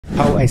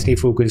how I stay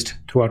focused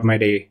throughout my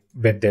day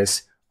with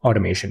this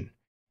automation.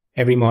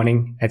 Every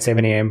morning at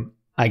 7 a.m.,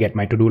 I get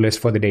my to-do list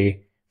for the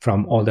day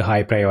from all the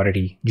high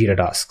priority Jira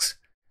tasks.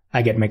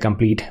 I get my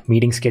complete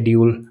meeting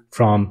schedule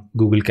from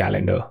Google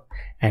Calendar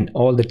and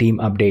all the team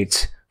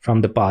updates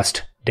from the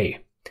past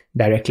day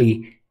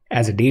directly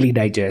as a daily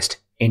digest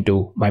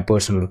into my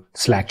personal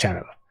Slack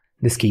channel.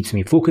 This keeps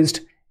me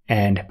focused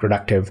and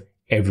productive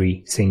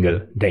every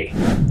single day.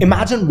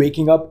 Imagine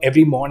waking up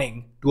every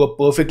morning to a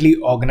perfectly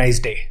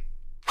organized day.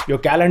 Your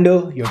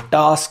calendar, your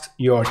tasks,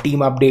 your team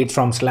updates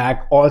from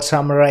Slack, all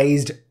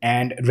summarized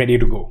and ready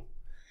to go.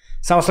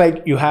 Sounds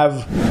like you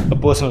have a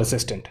personal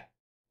assistant.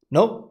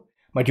 No,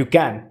 but you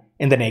can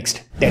in the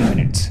next 10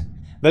 minutes.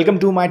 Welcome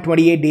to my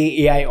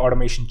 28-day AI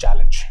automation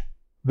challenge,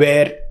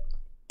 where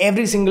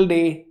every single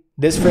day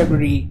this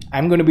February,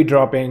 I'm going to be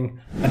dropping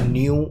a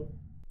new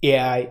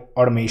AI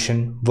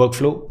automation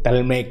workflow that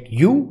will make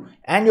you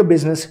and your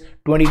business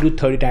 20 to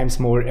 30 times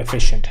more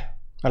efficient.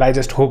 Well, I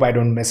just hope I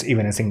don't miss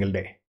even a single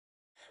day.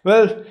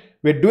 Well,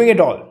 we're doing it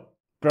all.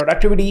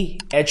 Productivity,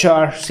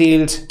 HR,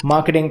 sales,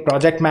 marketing,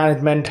 project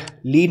management,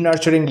 lead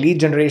nurturing, lead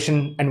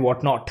generation, and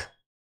whatnot.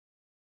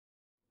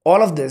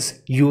 All of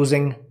this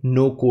using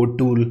no-code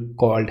tool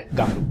called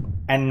Gumloop.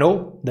 And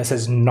no, this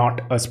is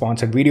not a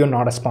sponsored video,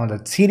 not a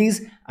sponsored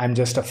series. I'm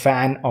just a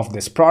fan of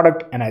this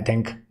product, and I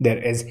think there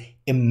is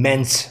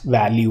immense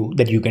value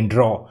that you can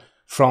draw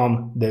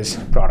from this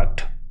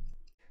product.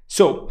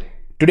 So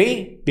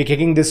today we're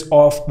kicking this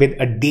off with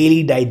a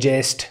daily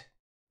digest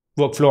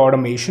workflow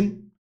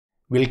automation.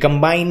 We'll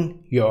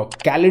combine your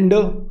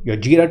calendar, your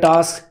Jira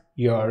tasks,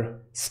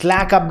 your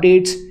Slack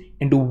updates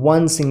into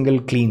one single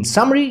clean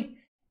summary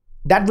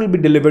that will be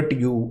delivered to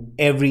you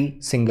every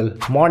single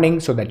morning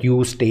so that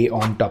you stay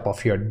on top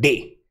of your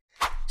day.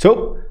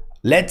 So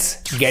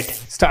let's get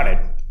started.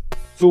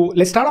 So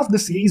let's start off the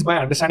series by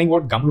understanding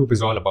what Gumloop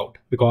is all about,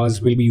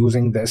 because we'll be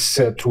using this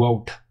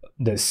throughout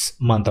this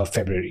month of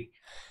February.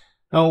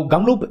 Now,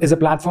 Gumloop is a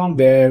platform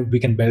where we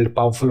can build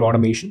powerful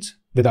automations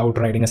without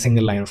writing a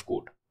single line of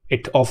code.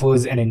 It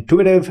offers an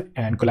intuitive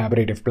and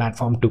collaborative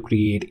platform to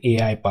create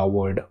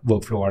AI-powered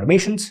workflow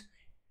automations,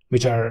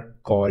 which are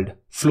called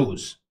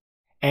flows.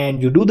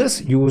 And you do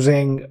this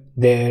using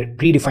their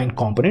predefined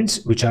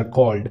components, which are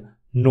called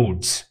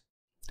nodes.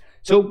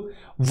 So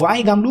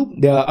why Gumloop?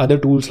 There are other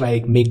tools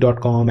like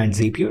Make.com and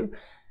Zapier.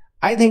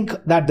 I think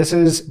that this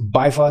is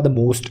by far the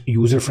most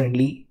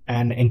user-friendly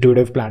and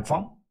intuitive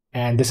platform.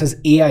 And this is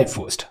AI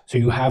first. So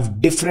you have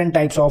different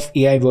types of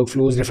AI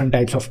workflows, different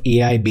types of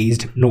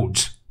AI-based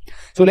nodes.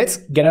 So let's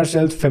get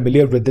ourselves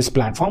familiar with this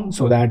platform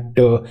so that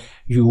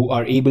you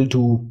are able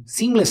to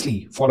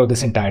seamlessly follow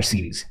this entire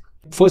series.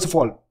 First of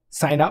all,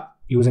 sign up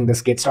using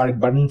this Get Started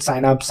button.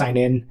 Sign up, sign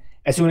in.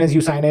 As soon as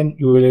you sign in,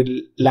 you will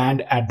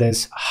land at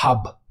this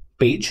hub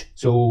page.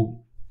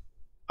 So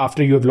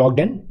after you have logged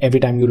in, every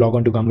time you log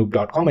on to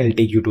gumloop.com, it'll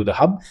take you to the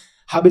hub.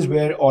 Hub is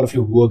where all of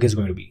your work is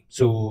going to be.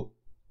 So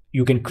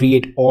you can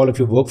create all of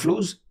your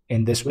workflows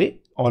in this way.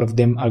 All of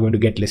them are going to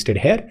get listed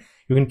here.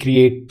 You can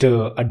create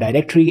a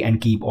directory and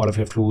keep all of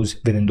your flows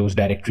within those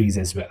directories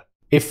as well.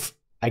 If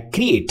I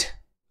create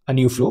a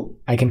new flow,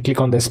 I can click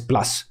on this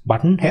plus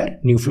button here,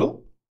 new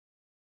flow.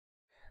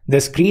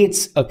 This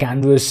creates a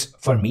canvas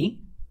for me.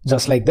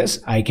 Just like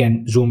this, I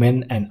can zoom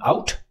in and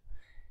out.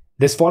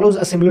 This follows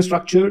a similar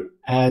structure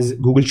as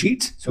Google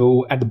Sheets.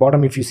 So at the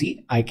bottom, if you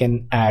see, I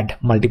can add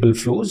multiple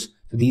flows.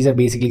 So these are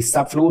basically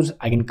subflows.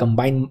 I can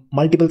combine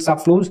multiple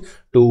subflows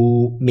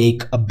to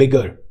make a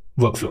bigger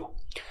workflow.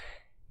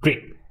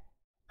 Great.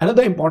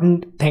 Another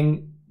important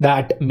thing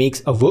that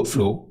makes a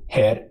workflow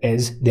here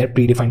is their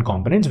predefined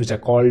components, which are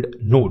called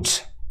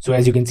nodes. So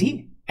as you can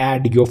see,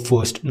 add your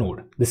first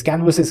node. This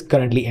canvas is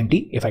currently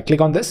empty. If I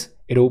click on this,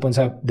 it opens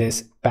up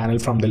this panel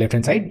from the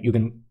left-hand side. You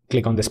can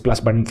click on this plus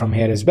button from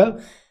here as well.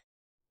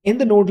 In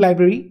the node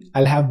library,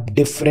 I'll have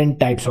different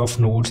types of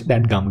nodes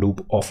that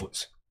Gumloop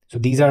offers. So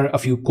these are a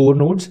few core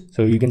nodes.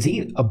 So you can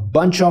see a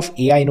bunch of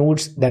AI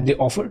nodes that they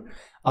offer.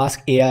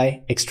 Ask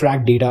AI,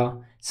 extract data,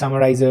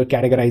 summarizer,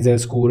 categorizer,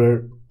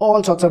 scorer,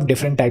 all sorts of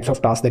different types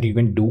of tasks that you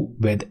can do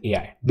with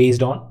AI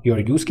based on your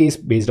use case,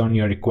 based on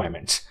your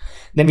requirements.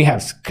 Then we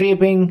have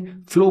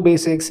scraping, flow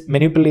basics,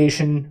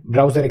 manipulation,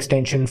 browser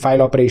extension,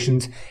 file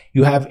operations.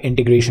 You have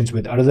integrations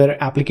with other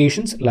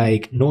applications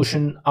like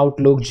Notion,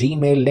 Outlook,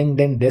 Gmail,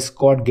 LinkedIn,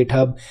 Discord,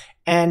 GitHub.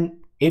 And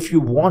if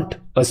you want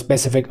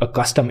a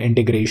custom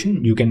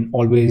integration, you can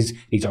always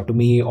reach out to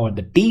me or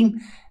the team,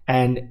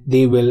 and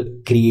they will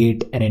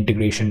create an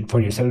integration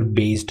for yourself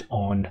based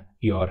on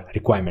your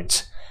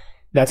requirements.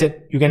 That's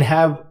it. You can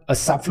have a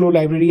subflow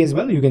library as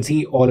well. You can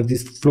see all of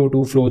these flow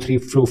 2, flow 3,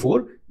 flow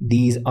 4.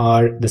 These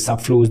are the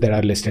subflows that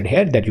are listed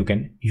here that you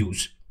can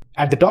use.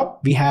 At the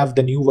top, we have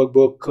the new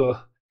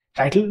workbook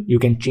title. You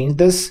can change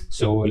this.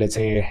 So let's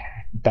say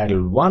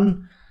title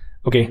 1.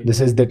 Okay,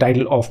 this is the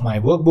title of my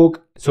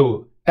workbook.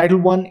 So title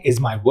 1 is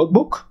my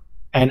workbook,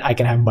 and I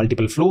can have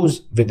multiple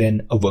flows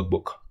within a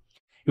workbook.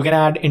 You can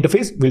add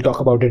interface. We'll talk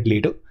about it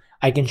later.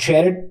 I can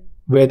share it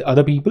with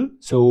other people.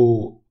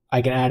 So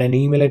I can add an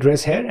email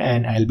address here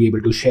and I'll be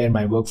able to share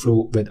my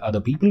workflow with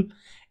other people.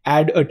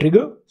 add a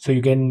trigger. So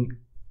you can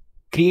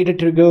create a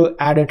trigger,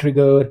 add a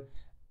trigger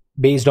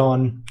based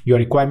on your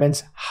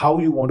requirements, how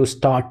you want to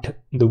start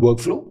the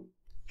workflow.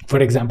 For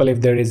example,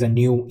 if there is a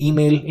new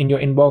email in your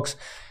inbox,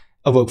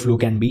 a workflow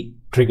can be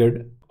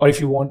triggered. Or if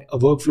you want a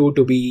workflow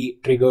to be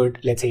triggered,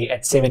 let's say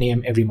at 7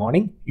 a.m. every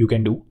morning, you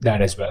can do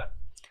that as well.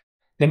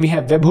 Then we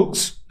have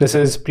webhooks. This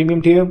is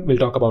premium tier. We'll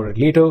talk about it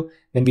later.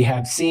 Then we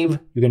have save.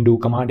 You can do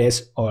Command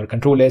S or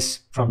Control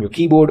S from your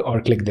keyboard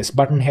or click this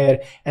button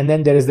here. And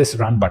then there is this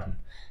run button.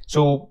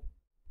 So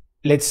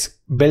let's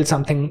build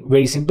something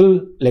very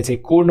simple. Let's say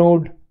core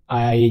node.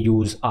 I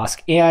use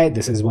Ask AI.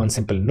 This is one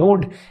simple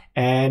node.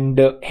 And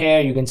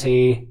here you can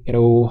say,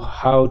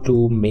 how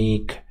to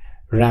make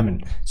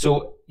ramen.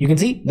 So you can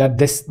see that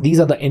these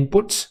are the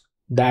inputs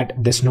that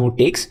this node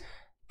takes.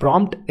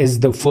 Prompt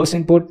is the first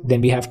input. Then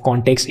we have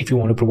context if you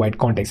want to provide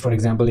context. For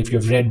example, if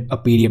you've read a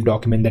PDF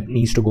document that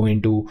needs to go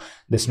into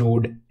this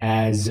node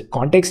as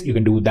context, you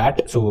can do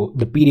that. So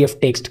the PDF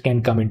text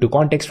can come into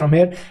context from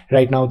here.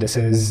 Right now, this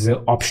is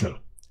optional.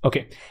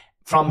 Okay.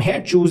 From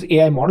here, choose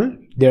AI model.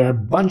 There are a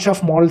bunch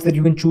of models that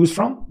you can choose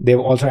from. They've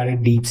also added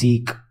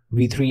DeepSeek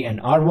V3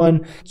 and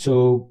R1.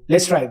 So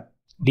let's try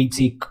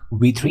DeepSeek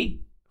V3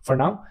 for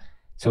now.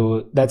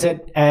 So that's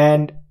it.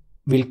 And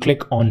we'll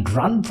click on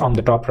run from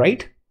the top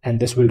right. And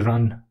this will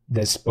run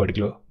this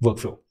particular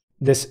workflow.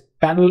 This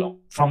panel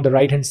from the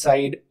right hand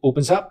side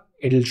opens up.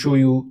 It'll show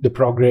you the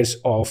progress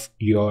of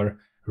your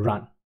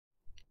run.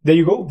 There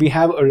you go. We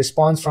have a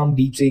response from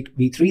DeepSeek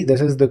V3. This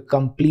is the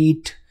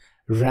complete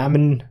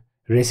ramen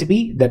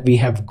recipe that we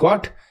have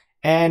got.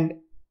 And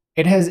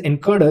it has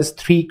incurred us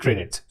 3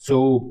 credits.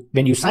 So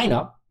when you sign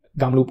up,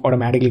 Gumloop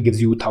automatically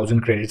gives you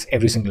 1,000 credits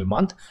every single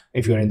month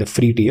if you're in the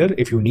free tier.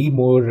 If you need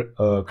more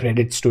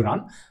credits to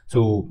run,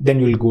 so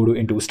then you'll go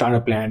into starter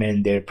plan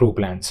and their pro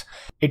plans.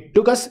 It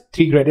took us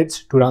 3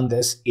 credits to run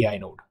this AI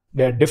node.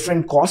 There are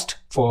different costs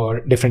for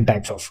different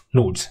types of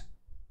nodes.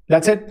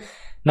 That's it.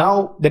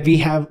 Now that we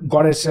have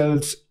got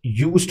ourselves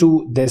used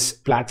to this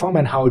platform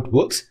and how it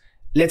works,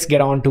 let's get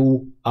on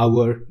to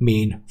our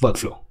main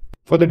workflow.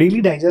 For the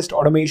daily digest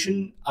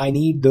automation, I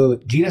need the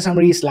Jira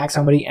summary, Slack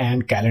summary,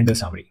 and calendar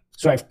summary.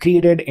 So I've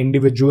created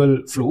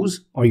individual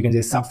flows, or you can say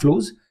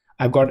subflows.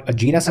 I've got a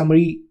Jira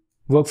summary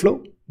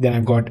workflow, then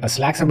I've got a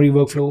Slack summary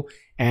workflow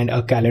and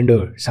a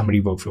calendar summary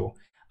workflow.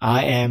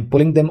 I am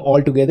pulling them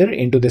all together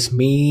into this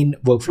main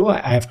workflow.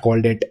 I have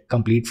called it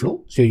complete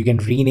flow. So you can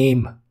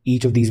rename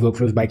each of these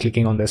workflows by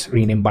clicking on this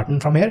rename button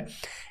from here.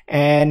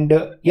 And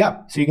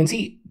yeah, so you can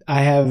see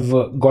I have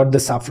got the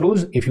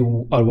subflows. If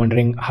you are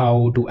wondering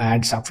how to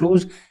add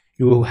subflows,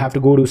 you have to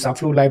go to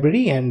subflow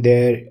library and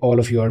there all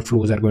of your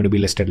flows are going to be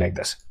listed like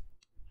this.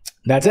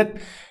 That's it.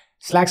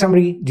 Slack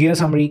summary, Jira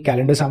summary,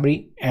 calendar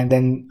summary, and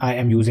then I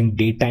am using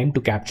date time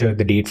to capture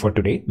the date for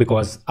today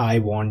because I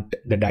want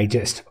the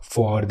digest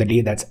for the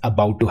day that's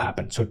about to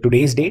happen. So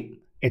today's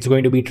date, it's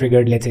going to be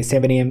triggered, let's say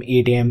 7 a.m.,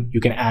 8 a.m.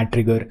 You can add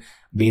trigger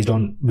based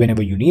on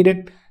whenever you need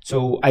it.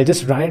 So I'll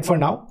just run it for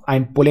now.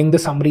 I'm pulling the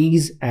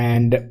summaries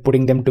and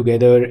putting them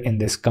together in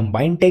this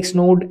combined text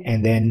node,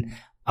 and then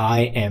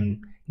I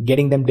am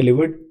getting them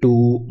delivered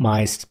to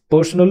my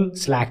personal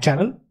Slack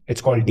channel.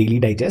 It's called Daily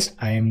Digest.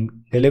 I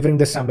am delivering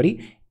the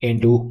summary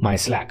into my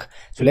Slack.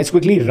 So let's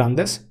quickly run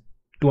this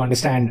to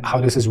understand how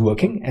this is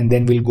working, and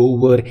then we'll go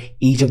over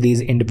each of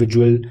these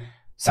individual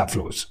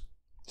subflows.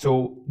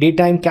 So date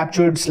time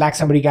captured, Slack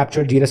summary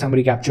captured, Jira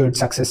summary captured,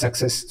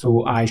 success.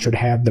 So I should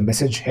have the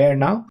message here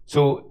now.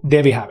 So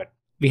there we have it.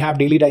 We have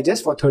Daily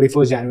Digest for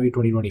 31st January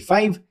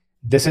 2025.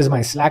 This is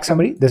my Slack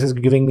summary. This is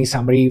giving me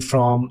summary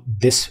from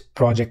this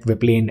Project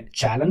Whiplane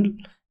channel.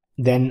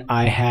 Then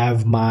I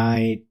have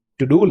my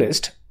to-do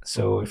list.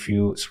 So if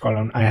you scroll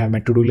on, I have my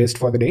to-do list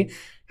for the day.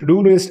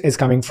 To-do list is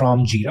coming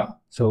from Jira.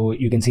 So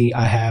you can see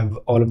I have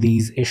all of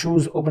these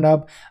issues opened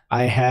up.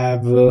 I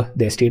have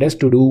their status,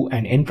 to do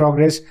and in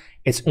progress.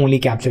 It's only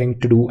capturing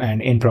to do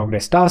and in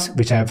progress tasks,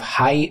 which have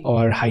high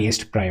or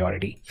highest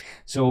priority.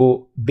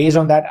 So based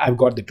on that, I've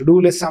got the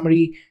to-do list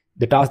summary,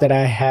 the task that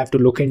I have to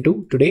look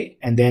into today,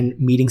 and then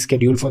meeting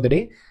schedule for the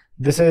day.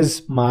 This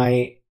is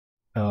my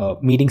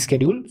meeting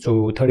schedule.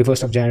 So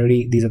 31st of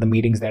January, these are the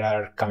meetings that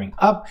are coming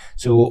up.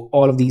 So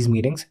all of these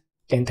meetings,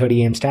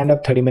 10:30 a.m. stand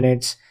up, 30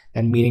 minutes,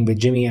 then meeting with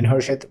Jimmy and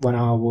Harshit, 1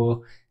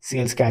 hour,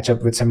 sales catch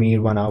up with Samir,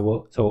 1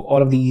 hour. So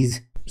all of these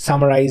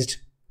summarized,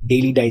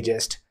 Daily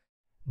Digest,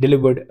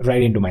 delivered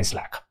right into my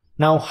Slack.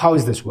 Now, how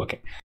is this working?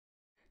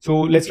 So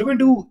let's look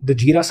into the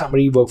Jira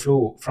summary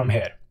workflow from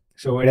here.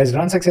 So it has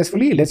run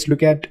successfully. Let's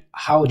look at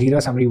how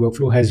Jira summary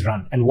workflow has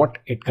run and what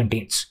it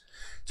contains.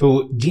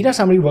 So Jira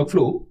summary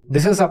workflow,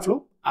 this is a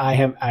subflow. I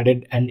have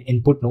added an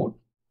input node.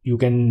 You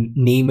can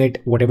name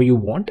it whatever you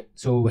want.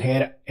 So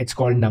here it's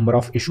called number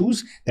of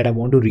issues that I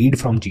want to read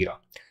from Jira.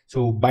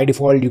 So by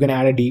default, you can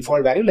add a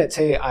default value. Let's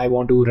say I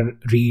want to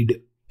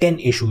read 10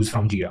 issues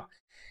from Jira.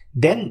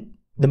 Then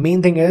the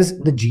main thing is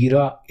the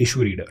Jira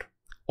issue reader.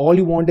 All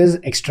you want is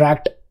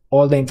extract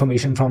all the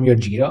information from your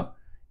Jira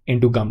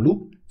into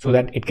Gumloop so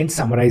that it can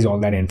summarize all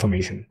that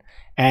information.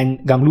 And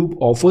Gumloop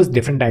offers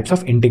different types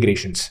of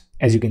integrations,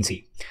 as you can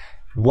see.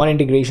 One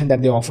integration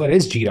that they offer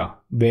is Jira,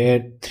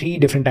 where 3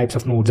 different types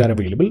of nodes are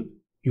available.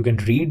 You can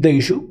read the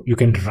issue, you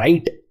can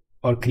write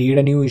or create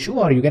a new issue,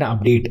 or you can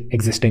update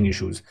existing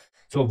issues.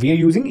 So we are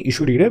using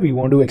issue reader. We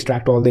want to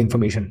extract all the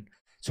information.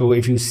 So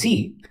if you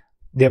see,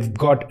 they've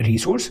got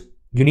resource.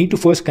 You need to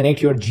first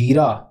connect your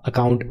Jira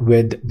account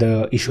with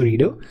the issue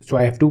reader. So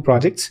I have 2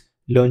 projects,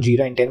 Learn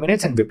Jira in 10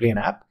 minutes and Viplay an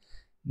app.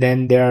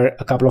 Then there are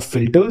a couple of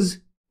filters,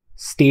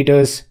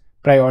 status,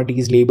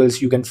 priorities,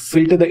 labels. You can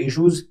filter the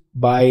issues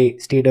by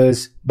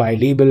status, by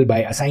label,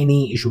 by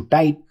assignee, issue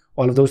type,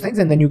 all of those things.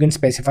 And then you can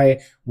specify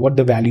what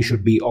the value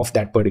should be of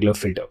that particular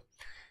filter.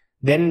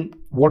 Then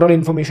what all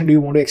information do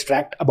you want to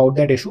extract about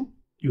that issue?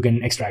 You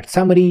can extract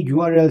summary,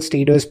 URL,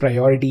 status,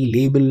 priority,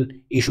 label,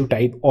 issue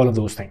type, all of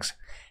those things.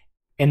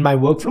 In my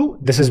workflow,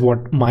 this is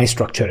what my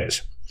structure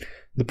is.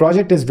 The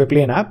project is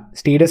Viplay an app,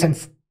 status and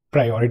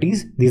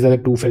priorities. These are the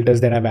 2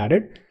 filters that I've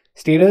added.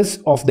 Status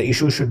of the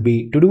issue should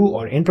be to do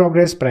or in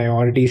progress.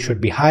 Priority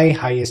should be high,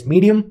 highest,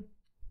 medium.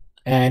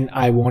 And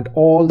I want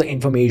all the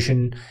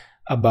information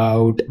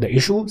about the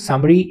issue,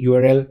 summary,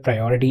 URL,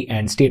 priority,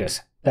 and status.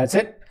 That's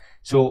it.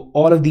 So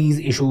all of these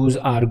issues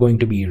are going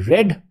to be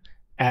read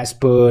as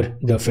per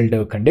the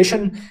filter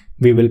condition.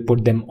 We will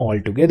put them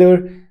all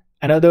together.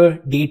 Another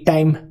date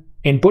time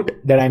input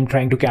that I'm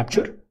trying to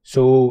capture.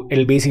 So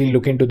it'll basically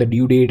look into the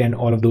due date and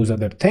all of those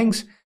other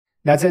things.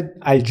 That's it.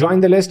 I'll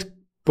join the list,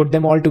 put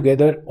them all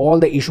together, all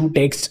the issue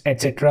texts,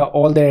 etc.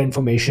 All their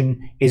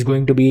information is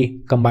going to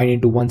be combined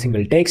into one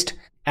single text.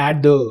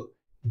 Add the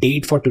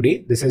date for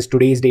today. This is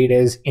today's date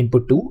as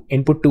input 2.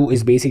 Input 2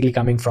 is basically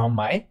coming from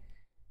my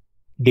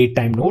date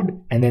time node.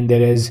 And then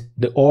there is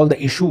all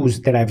the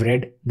issues that I've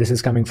read. This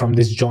is coming from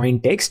this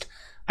join text.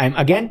 I'm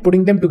again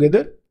putting them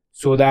together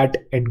so that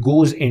it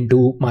goes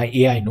into my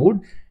AI node,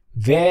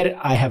 where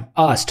I have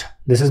asked,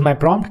 this is my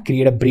prompt,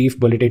 create a brief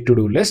bulleted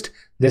to-do list.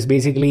 This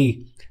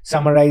basically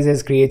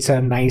summarizes, creates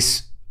a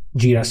nice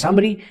Jira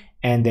summary,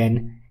 and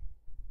then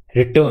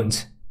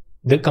returns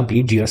the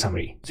complete Jira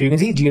summary. So you can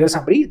see Jira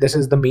summary, this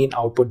is the main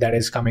output that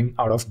is coming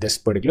out of this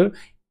particular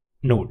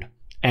node.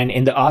 And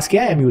in the Ask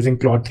AI, I'm using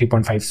Claude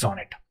 3.5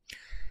 Sonnet.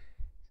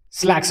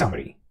 Slack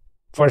summary.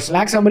 For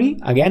Slack summary,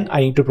 again,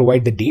 I need to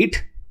provide the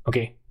date.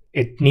 Okay,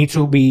 it needs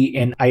to be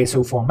in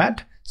ISO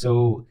format.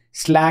 So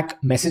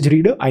Slack message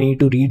reader, I need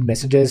to read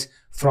messages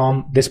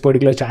from this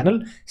particular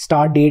channel.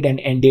 Start date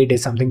and end date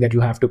is something that you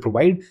have to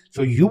provide.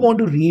 So you want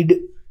to read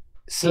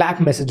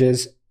Slack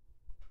messages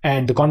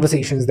and the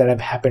conversations that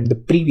have happened the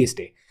previous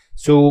day.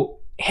 So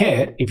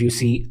here, if you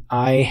see,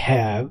 I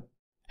have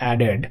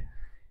added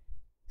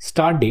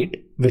start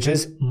date, which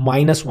is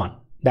 -1.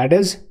 That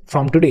is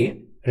from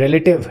today,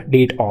 relative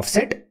date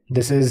offset.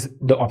 This is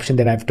the option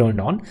that I've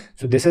turned on.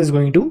 So this is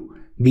going to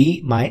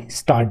be my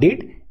start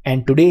date,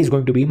 and today is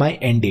going to be my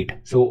end date.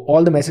 So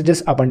all the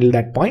messages up until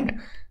that point,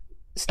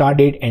 start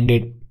date, end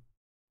date,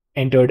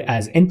 entered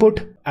as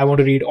input. I want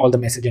to read all the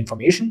message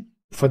information.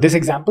 For this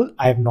example,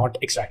 I have not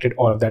extracted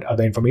all of that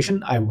other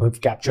information. I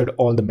have captured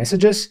all the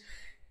messages.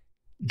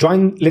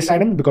 Join list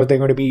item, because they're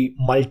going to be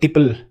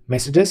multiple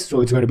messages. So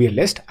it's going to be a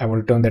list. I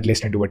want to turn that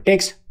list into a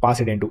text, pass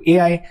it into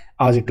AI,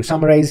 ask it to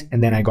summarize,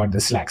 and then I got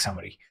the Slack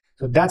summary.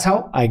 So that's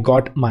how I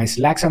got my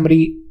Slack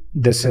summary.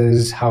 This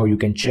is how you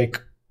can check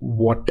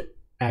what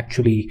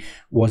actually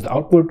was the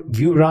output.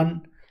 View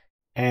run,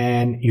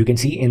 and you can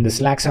see in the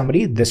Slack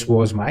summary, this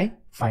was my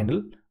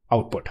final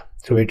output.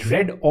 So it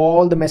read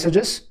all the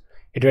messages.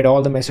 It read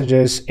all the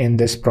messages in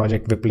this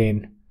Project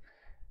Viplay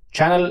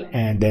channel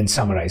and then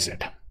summarized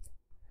it.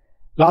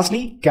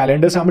 Lastly,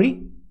 calendar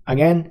summary.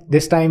 Again,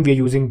 this time we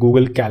are using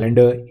Google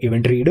Calendar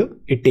Event Reader.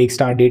 It takes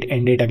start date,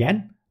 end date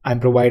again. I'm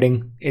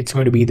providing, it's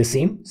going to be the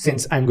same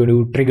since I'm going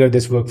to trigger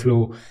this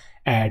workflow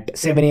at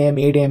 7 a.m.,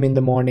 8 a.m. in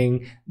the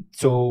morning.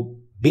 So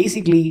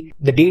basically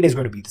the date is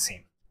going to be the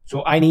same.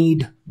 So I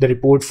need the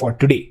report for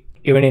today.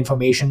 Event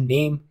information,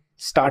 name,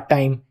 start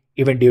time,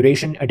 event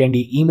duration,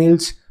 attendee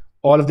emails.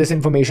 All of this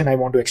information I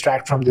want to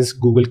extract from this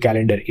Google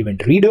Calendar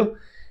Event Reader.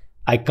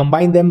 I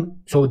combine them.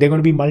 So they're going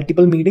to be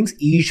multiple meetings.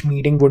 Each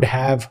meeting would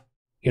have,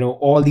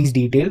 all these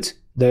details,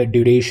 the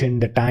duration,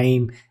 the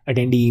time,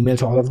 attendee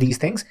emails, all of these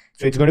things.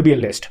 So it's going to be a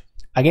list.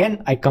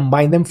 Again, I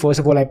combine them. First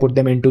of all, I put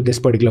them into this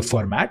particular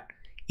format,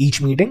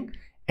 each meeting,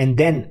 and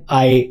then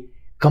I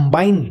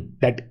combine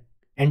that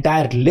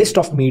entire list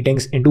of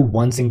meetings into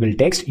one single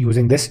text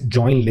using this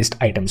join list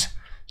items.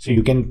 So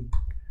you can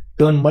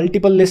turn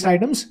multiple list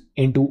items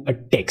into a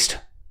text.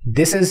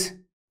 This is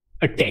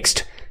a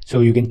text.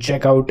 So you can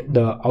check out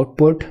the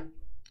output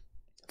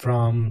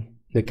from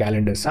the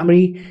calendar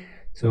summary.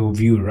 So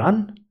view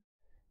run.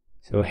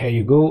 So here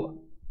you go,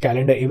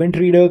 calendar event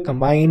reader,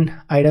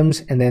 combine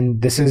items, and then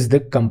this is the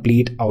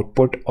complete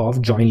output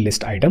of join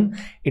list item.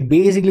 It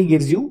basically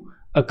gives you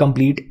a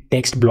complete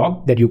text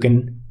block that you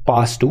can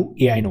pass to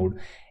AI node.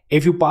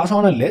 If you pass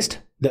on a list,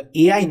 the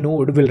AI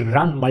node will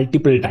run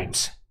multiple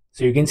times.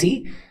 So you can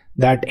see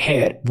that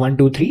here 1,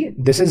 2, 3,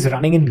 this is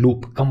running in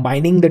loop,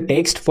 combining the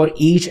text for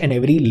each and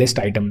every list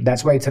item.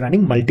 That's why it's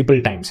running multiple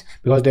times,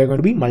 because there are going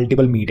to be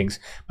multiple meetings.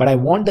 But I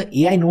want the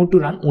AI node to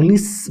run only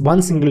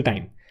one single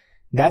time.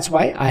 That's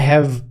why I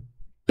have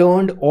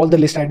turned all the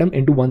list item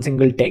into one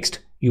single text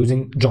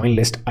using join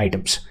list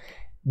items.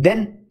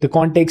 Then the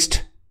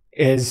context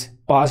is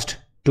passed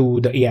to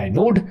the AI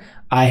node.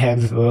 I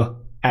have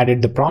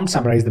added the prompt,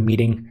 summarize the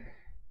meeting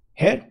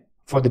here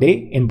for the day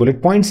in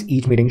bullet points.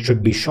 Each meeting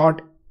should be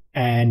short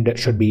and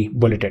should be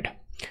bulleted.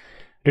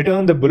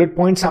 Return the bullet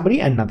point summary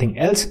and nothing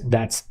else.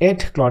 That's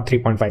it. Claude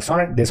 3.5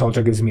 Sonnet. This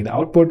also gives me the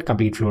output,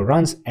 complete flow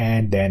runs,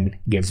 and then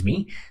gives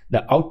me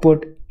the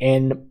output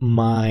in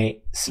my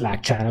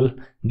Slack channel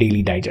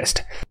daily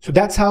digest. So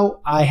that's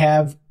how I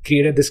have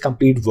created this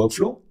complete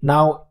workflow.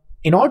 Now,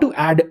 in order to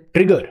add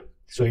trigger,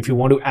 so if you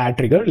want to add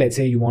trigger, let's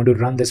say you want to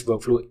run this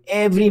workflow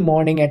every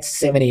morning at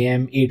 7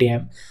 a.m., 8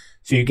 a.m.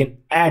 So you can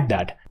add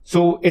that.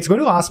 So it's going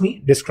to ask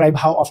me, describe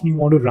how often you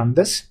want to run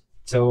this.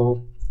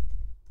 So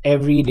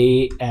every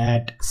day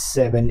at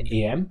 7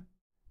 a.m.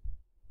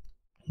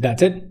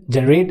 That's it.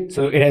 Generate.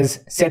 So it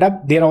has set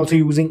up. They're also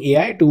using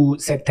AI to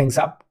set things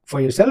up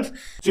for yourself.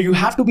 So you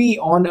have to be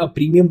on a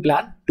premium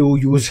plan to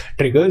use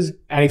triggers.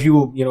 And if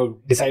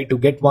you decide to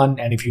get one,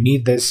 and if you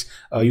need this,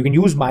 you can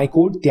use my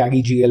code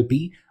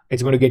TyagiGLP.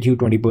 It's going to get you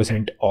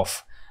 20%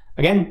 off.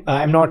 Again,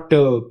 I'm not,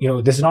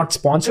 this is not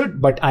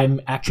sponsored, but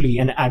I'm actually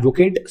an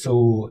advocate.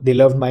 So they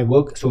loved my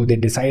work. So they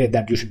decided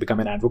that you should become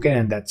an advocate.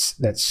 And that's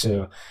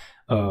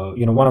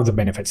one of the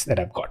benefits that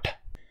I've got.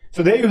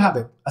 So there you have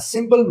it. A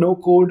simple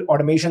no-code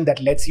automation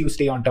that lets you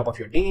stay on top of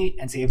your day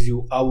and saves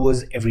you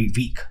hours every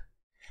week.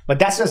 But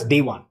that's just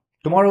day one.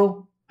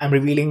 Tomorrow, I'm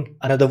revealing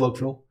another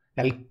workflow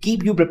that'll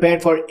keep you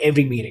prepared for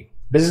every meeting.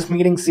 Business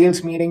meeting,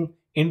 sales meeting,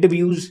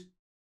 interviews.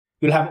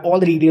 You'll have all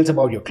the details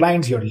about your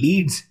clients, your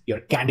leads, your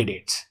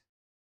candidates.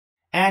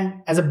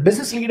 And as a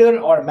business leader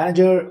or a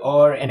manager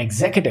or an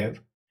executive,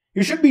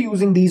 you should be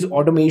using these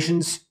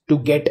automations to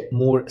get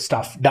more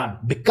stuff done.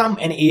 Become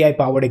an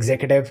AI-powered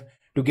executive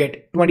to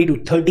get 20 to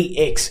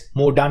 30x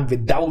more done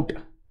without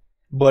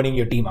burning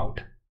your team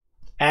out.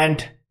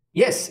 And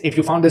yes, if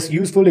you found this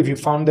useful, if you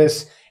found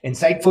this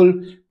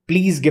insightful,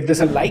 please give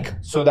this a like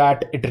so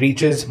that it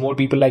reaches more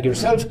people like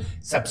yourself.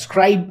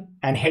 Subscribe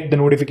and hit the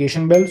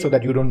notification bell so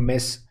that you don't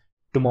miss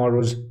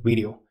tomorrow's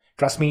video.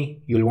 Trust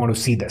me, you'll want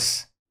to see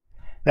this.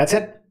 That's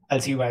it. I'll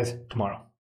see you guys tomorrow.